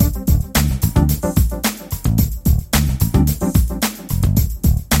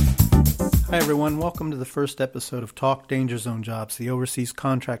everyone. Welcome to the first episode of Talk Danger Zone Jobs, the overseas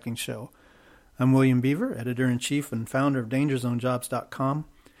contracting show. I'm William Beaver, editor-in-chief and founder of DangerZoneJobs.com.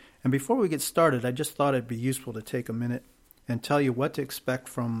 And before we get started, I just thought it'd be useful to take a minute and tell you what to expect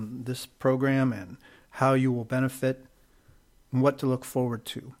from this program and how you will benefit and what to look forward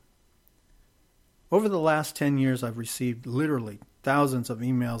to. Over the last 10 years, I've received literally thousands of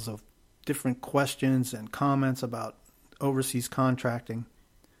emails of different questions and comments about overseas contracting,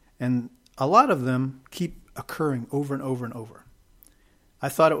 and a lot of them keep occurring over and over and over. I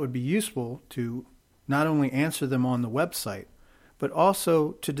thought it would be useful to not only answer them on the website, but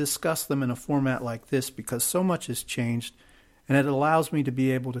also to discuss them in a format like this because so much has changed, and it allows me to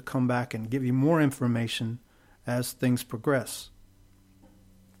be able to come back and give you more information as things progress.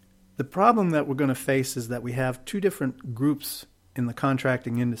 The problem that we're going to face is that we have two different groups in the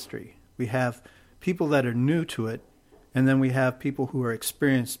contracting industry. We have people that are new to it, and then we have people who are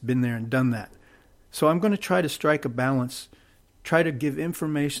experienced, been there and done that. So I'm going to try to strike a balance, try to give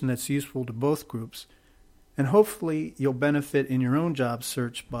information that's useful to both groups, and hopefully you'll benefit in your own job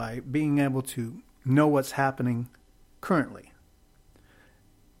search by being able to know what's happening currently.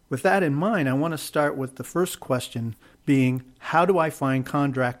 With that in mind, I want to start with the first question being, how do I find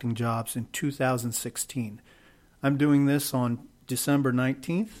contracting jobs in 2016? I'm doing this on December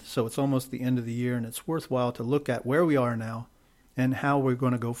 19th, so it's almost the end of the year, and it's worthwhile to look at where we are now and how we're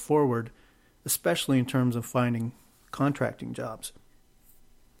going to go forward, especially in terms of finding contracting jobs.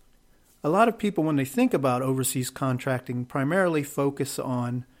 A lot of people, when they think about overseas contracting, primarily focus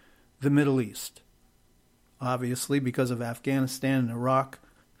on the Middle East. Obviously, because of Afghanistan and Iraq,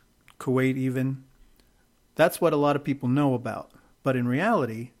 Kuwait even. That's what a lot of people know about. But in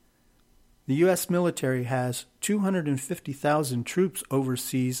reality, the U.S. military has 250,000 troops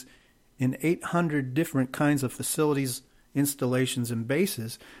overseas in 800 different kinds of facilities, installations, and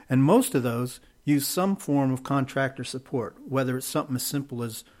bases, and most of those use some form of contractor support, whether it's something as simple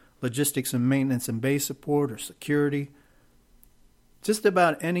as logistics and maintenance and base support or security. Just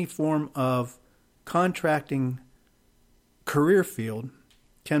about any form of contracting career field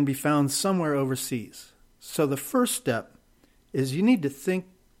can be found somewhere overseas. So the first step is you need to think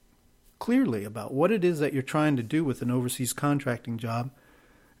clearly about what it is that you're trying to do with an overseas contracting job,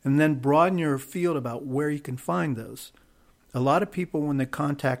 and then broaden your field about where you can find those. A lot of people, when they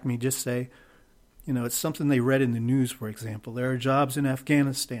contact me, just say, it's something they read in the news, for example. There are jobs in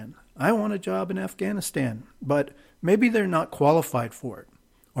Afghanistan. I want a job in Afghanistan, but maybe they're not qualified for it,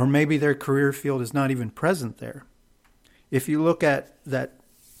 or maybe their career field is not even present there. If you look at the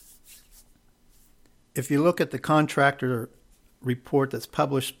contractor report that's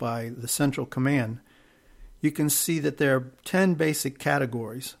published by the Central Command, you can see that there are 10 basic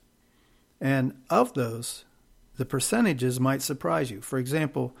categories. And of those, the percentages might surprise you. For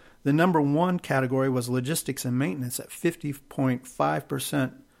example, the number one category was logistics and maintenance at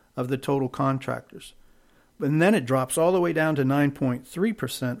 50.5% of the total contractors. And then it drops all the way down to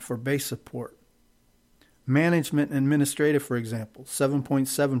 9.3% for base support. Management and administrative, for example,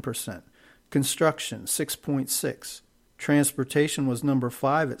 7.7%. Construction, 6.6%. Transportation was number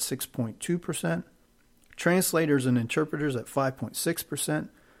 5 at 6.2%. Translators and interpreters at 5.6%.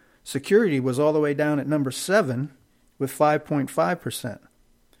 Security was all the way down at number 7 with 5.5%.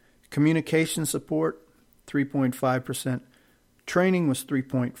 Communication support, 3.5%. Training was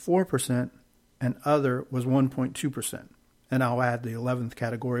 3.4%. And other was 1.2%. And I'll add the 11th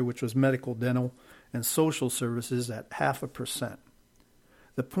category, which was medical, dental, and social services at 0.5%.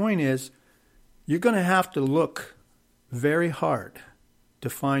 The point is, you're going to have to look very hard to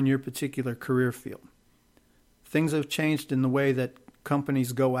find your particular career field. Things have changed in the way that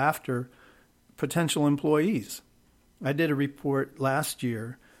companies go after potential employees. I did a report last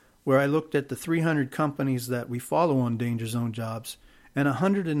year where I looked at the 300 companies that we follow on Danger Zone Jobs, and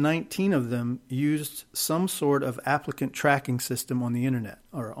 119 of them used some sort of applicant tracking system on the internet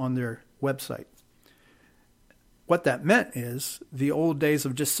or on their website. What that meant is the old days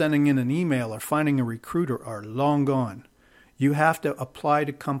of just sending in an email or finding a recruiter are long gone. You have to apply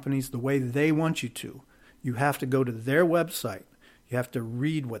to companies the way they want you to. You have to go to their website. You have to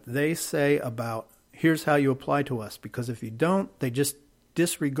read what they say about, here's how you apply to us, because if you don't, they just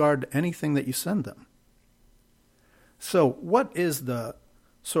disregard anything that you send them. So what is the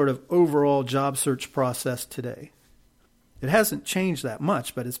sort of overall job search process today? It hasn't changed that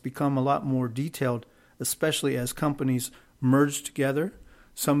much, but it's become a lot more detailed, especially as companies merge together.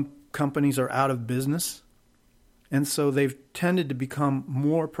 Some companies are out of business, and so they've tended to become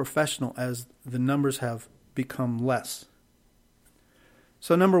more professional as the numbers have become less.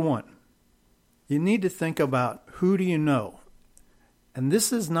 So number one, you need to think about who do you know? And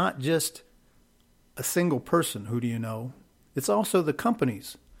this is not just a single person, who do you know? It's also the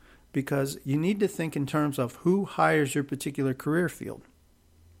companies, because you need to think in terms of who hires your particular career field.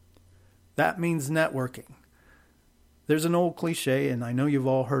 That means networking. There's an old cliche, and I know you've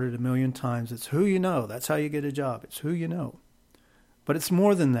all heard it a million times. It's who you know. That's how you get a job. It's who you know. But it's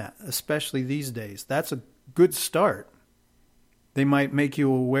more than that, especially these days. That's a good start. They might make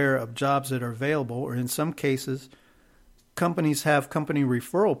you aware of jobs that are available, or in some cases, companies have company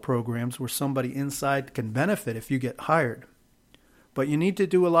referral programs where somebody inside can benefit if you get hired. But you need to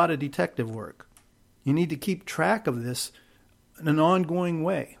do a lot of detective work. You need to keep track of this in an ongoing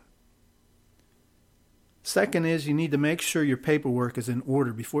way. Second is you need to make sure your paperwork is in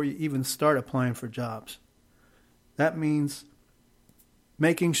order before you even start applying for jobs. That means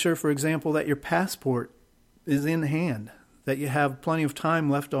making sure, for example, that your passport is in hand, that you have plenty of time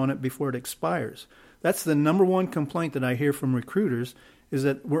left on it before it expires. That's the number one complaint that I hear from recruiters, is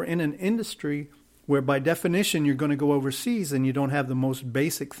that we're in an industry where by definition you're going to go overseas and you don't have the most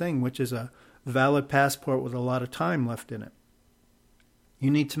basic thing, which is a valid passport with a lot of time left in it. You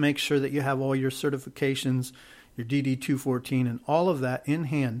need to make sure that you have all your certifications, your DD-214, and all of that in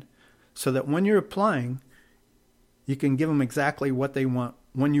hand so that when you're applying, you can give them exactly what they want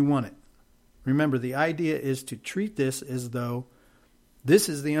when you want it. Remember, the idea is to treat this as though this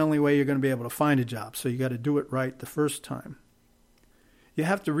is the only way you're going to be able to find a job, so you got to do it right the first time. You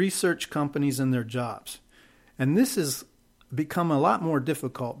have to research companies and their jobs. And this has become a lot more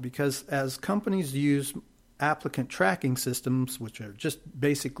difficult because as companies use applicant tracking systems, which are just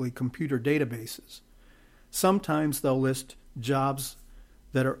basically computer databases, sometimes they'll list jobs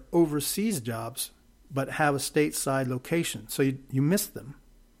that are overseas jobs but have a stateside location, so you miss them.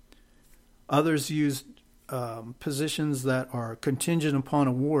 Others use positions that are contingent upon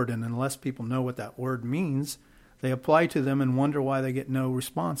award, and unless people know what that word means, they apply to them and wonder why they get no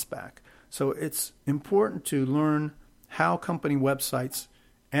response back. So it's important to learn how company websites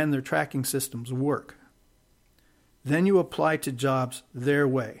and their tracking systems work. Then you apply to jobs their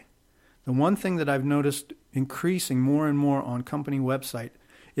way. The one thing that I've noticed increasing more and more on company website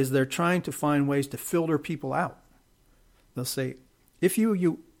is they're trying to find ways to filter people out. They'll say,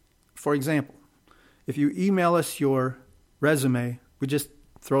 for example, if you email us your resume, we just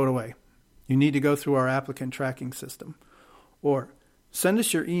throw it away. You need to go through our applicant tracking system. Or send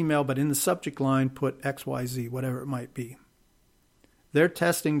us your email, but in the subject line put XYZ, whatever it might be. They're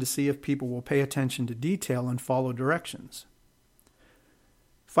testing to see if people will pay attention to detail and follow directions.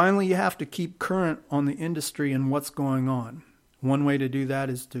 Finally, you have to keep current on the industry and what's going on. One way to do that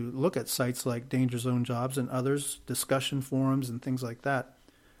is to look at sites like Danger Zone Jobs and others, discussion forums and things like that.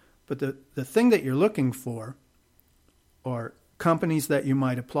 But the thing that you're looking for are companies that you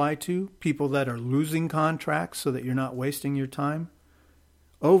might apply to, people that are losing contracts so that you're not wasting your time.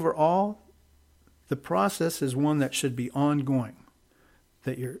 Overall, the process is one that should be ongoing,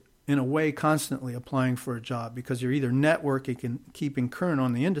 that you're in a way constantly applying for a job because you're either networking and keeping current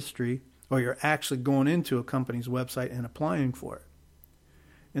on the industry or you're actually going into a company's website and applying for it.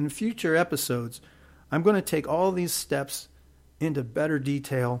 In future episodes, I'm going to take all these steps into better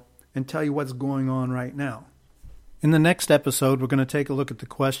detail and tell you what's going on right now. In the next episode, we're going to take a look at the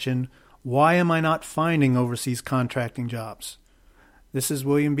question, why am I not finding overseas contracting jobs? This is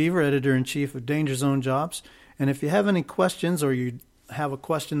William Beaver, Editor-in-Chief of Danger Zone Jobs, and if you have any questions or you have a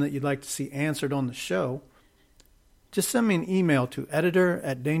question that you'd like to see answered on the show, just send me an email to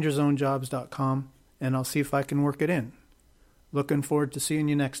editor@dangerzonejobs.com and I'll see if I can work it in. Looking forward to seeing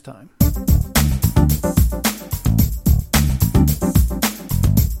you next time.